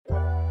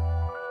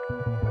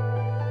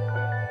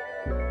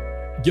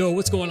Yo,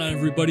 what's going on,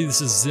 everybody?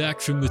 This is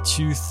Zach from the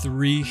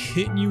 2-3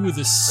 hitting you with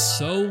a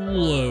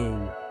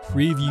solo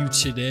preview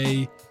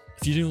today.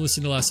 If you didn't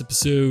listen to last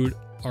episode,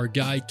 our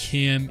guy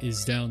Cam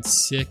is down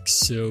sick,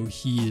 so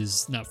he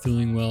is not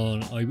feeling well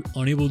and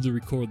unable to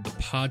record the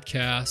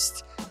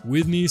podcast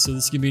with me. So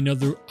this is going to be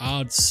another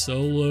odd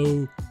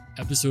solo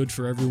episode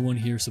for everyone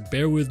here, so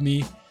bear with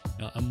me.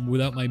 I'm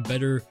without my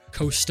better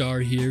co-star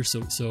here, so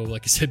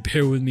like I said,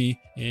 bear with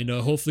me. And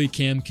hopefully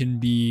Cam can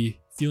be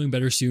feeling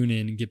better soon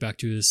and get back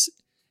to us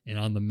and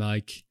on the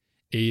mic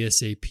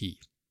ASAP.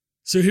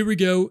 So here we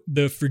go,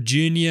 the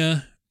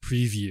Virginia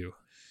preview.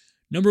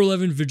 Number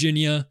 11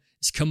 Virginia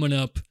is coming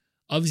up.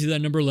 Obviously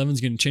that number 11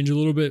 is going to change a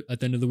little bit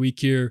at the end of the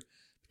week here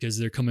because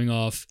they're coming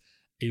off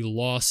a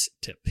loss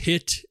to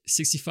Pitt.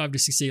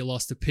 65-68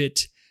 loss to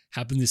Pitt.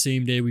 Happened the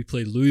same day we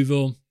played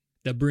Louisville.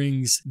 That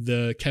brings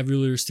the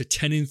Cavaliers to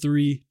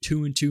 10-3,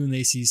 2-2 in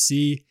the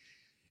ACC.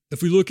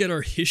 If we look at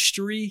our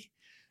history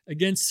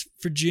against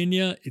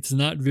Virginia, it's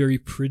not very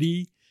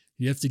pretty.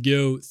 You have to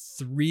go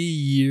 3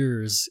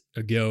 years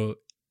ago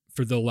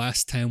for the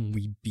last time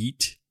we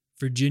beat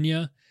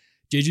Virginia.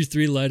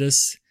 JG3 led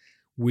us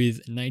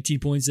with 19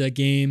 points that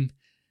game.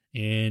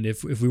 And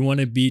if we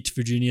want to beat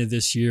Virginia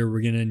this year,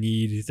 we're going to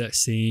need that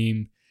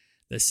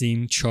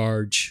same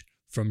charge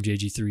from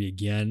JG3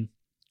 again.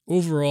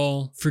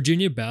 Overall,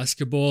 Virginia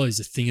basketball is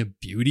a thing of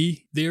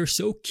beauty. They are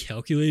so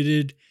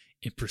calculated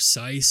and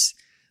precise.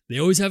 They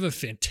always have a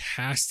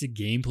fantastic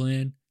game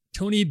plan.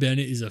 Tony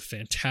Bennett is a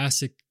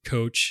fantastic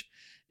coach,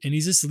 and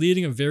he's just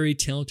leading a very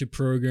talented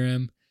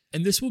program.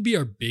 And this will be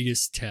our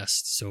biggest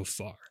test so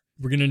far.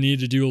 We're going to need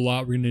to do a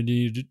lot. We're going to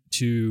need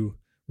to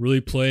really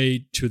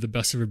play to the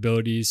best of our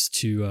abilities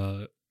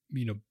to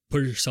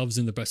put ourselves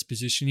in the best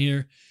position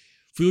here.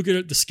 If we look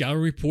at the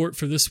scouting report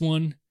for this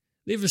one,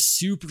 they have a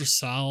super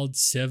solid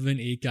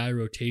 7-8 guy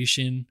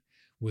rotation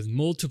with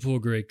multiple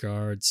great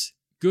guards,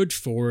 good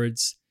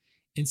forwards,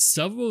 and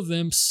several of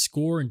them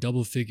score in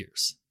double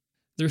figures.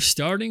 Their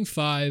starting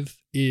five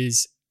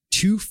is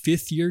 2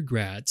 fifth-year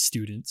grad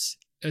students,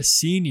 a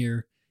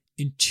senior,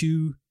 and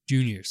 2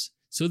 juniors.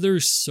 So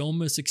there's so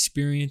much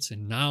experience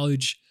and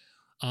knowledge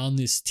on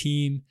this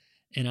team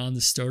and on the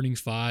starting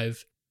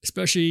five,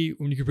 especially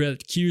when you compare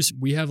that to Q's.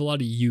 We have a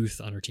lot of youth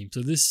on our team.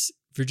 So this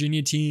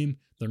Virginia team,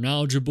 they're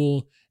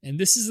knowledgeable, and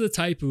this is the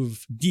type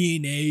of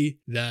DNA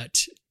that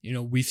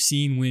we've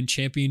seen win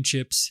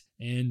championships.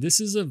 And this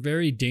is a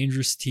very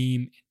dangerous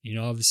team.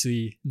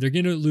 Obviously they're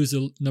going to lose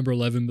to number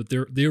 11, but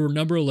they were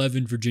number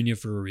 11 Virginia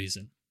for a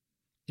reason.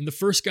 And the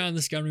first guy on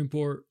the scouting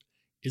report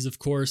is, of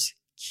course,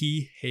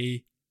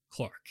 Kihei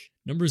Clark.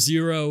 Number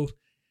 0.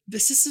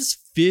 This is his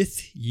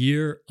 5th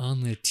year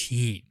on the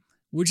team,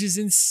 which is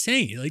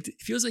insane. It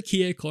feels like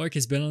Kihei Clark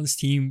has been on this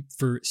team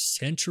for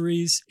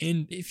centuries.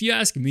 And if you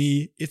ask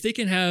me, if they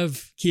can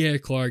have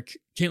Kihei Clark,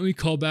 can't we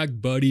call back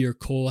Buddy or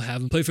Cole,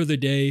 have him play for the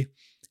day,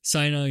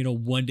 sign a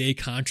 1-day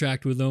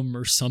contract with them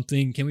or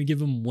something? Can we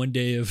give him 1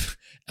 day of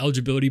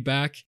eligibility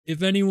back?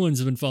 If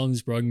anyone's been following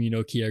this program,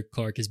 Kihei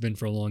Clark has been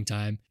for a long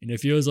time, and it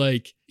feels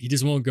like he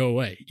just won't go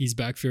away. He's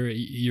back for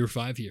year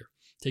 5 here,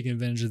 taking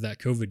advantage of that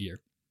COVID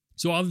year.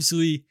 So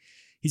obviously,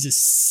 he's a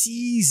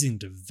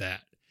seasoned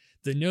vet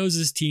that knows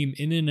his team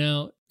in and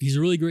out. He's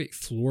a really great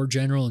floor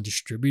general and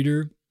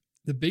distributor.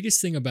 The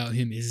biggest thing about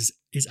him is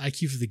his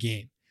IQ for the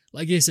game.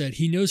 Like I said,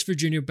 he knows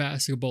Virginia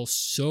basketball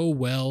so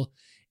well,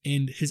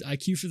 and his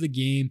IQ for the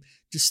game,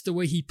 just the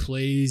way he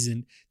plays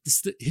and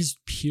his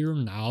pure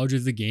knowledge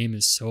of the game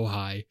is so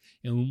high.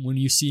 And when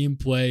you see him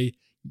play,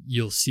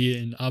 you'll see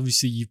it. And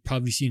obviously, you've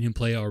probably seen him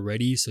play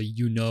already, so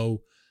you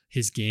know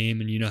his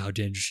game and you know how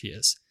dangerous he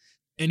is.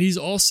 And he's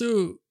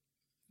also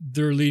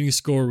their leading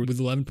scorer with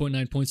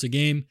 11.9 points a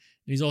game, and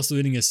he's also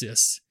leading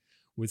assists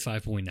with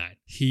 5.9.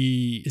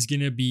 He is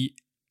going to be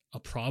a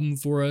problem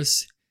for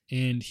us,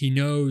 and he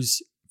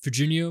knows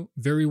Virginia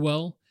very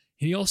well.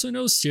 And he also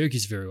knows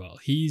Syracuse very well.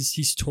 He's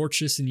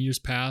torched us in years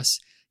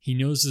past. He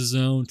knows the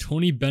zone.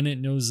 Tony Bennett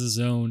knows the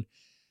zone.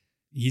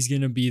 He's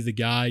going to be the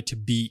guy to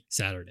beat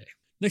Saturday.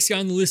 Next guy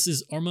on the list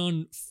is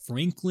Armand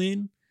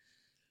Franklin,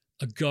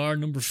 a guard,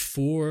 number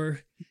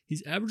 4.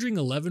 He's averaging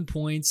 11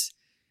 points,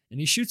 and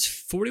he shoots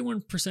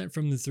 41%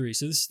 from the 3.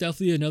 So this is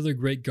definitely another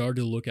great guard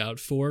to look out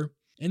for.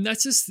 And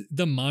that's just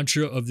the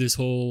mantra of this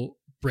whole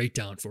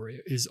breakdown for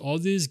you, is all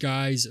these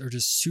guys are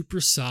just super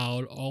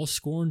solid, all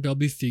scoring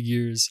double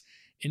figures.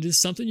 And it's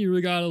something you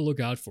really got to look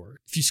out for.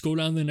 If you scroll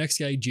down to the next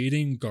guy,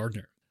 Jaden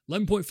Gardner,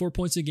 11.4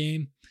 points a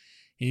game,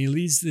 and he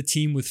leads the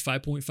team with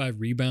 5.5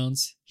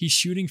 rebounds. He's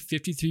shooting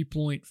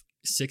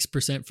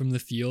 53.6% from the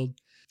field.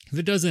 If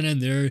it doesn't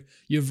end there,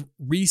 you have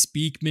Reese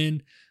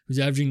Beekman, who's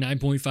averaging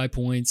 9.5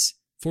 points,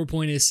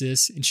 4-point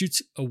assists, and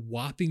shoots a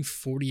whopping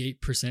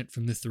 48%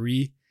 from the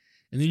 3.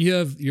 And then you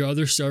have your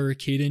other starter,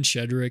 Caden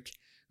Shedrick,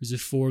 who's a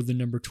 4, the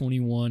number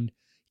 21,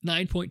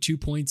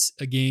 9.2 points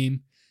a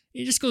game.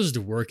 He just goes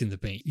to work in the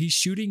paint. He's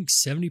shooting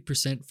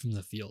 70% from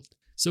the field.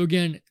 So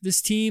again, this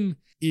team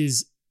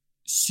is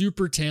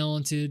super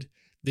talented.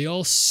 They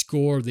all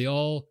score. They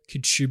all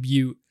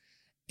contribute.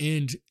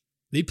 And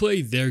they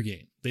play their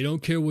game. They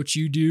don't care what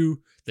you do.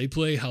 They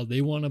play how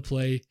they want to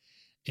play.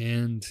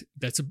 And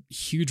that's a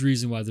huge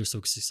reason why they're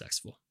so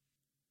successful.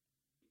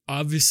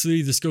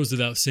 Obviously, this goes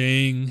without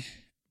saying,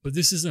 but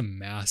this is a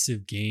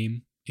massive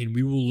game, and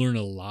we will learn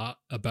a lot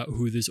about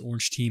who this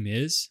Orange team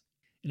is.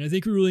 And I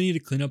think we really need to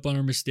clean up on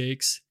our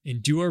mistakes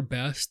and do our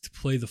best to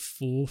play the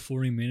full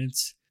 40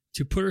 minutes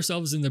to put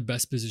ourselves in the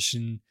best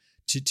position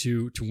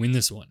to win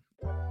this one.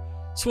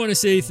 Just want to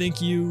say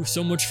thank you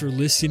so much for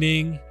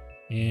listening,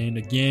 and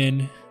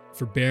again,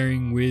 for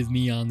bearing with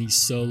me on these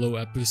solo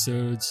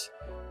episodes.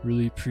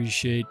 Really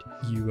appreciate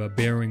you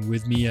bearing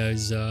with me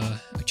as I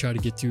try to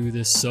get through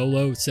this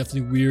solo. It's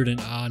definitely weird and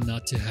odd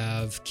not to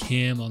have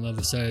Cam on the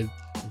other side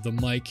of the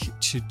mic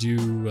to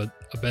do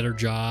a better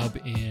job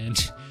and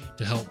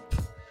to help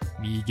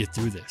me get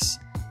through this.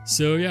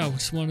 So yeah, I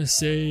just want to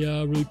say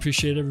really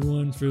appreciate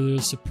everyone for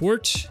the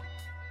support,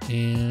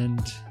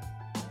 and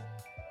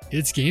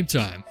it's game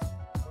time.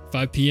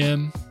 5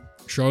 p.m.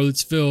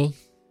 Charlottesville.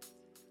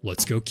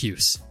 Let's go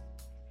Cuse.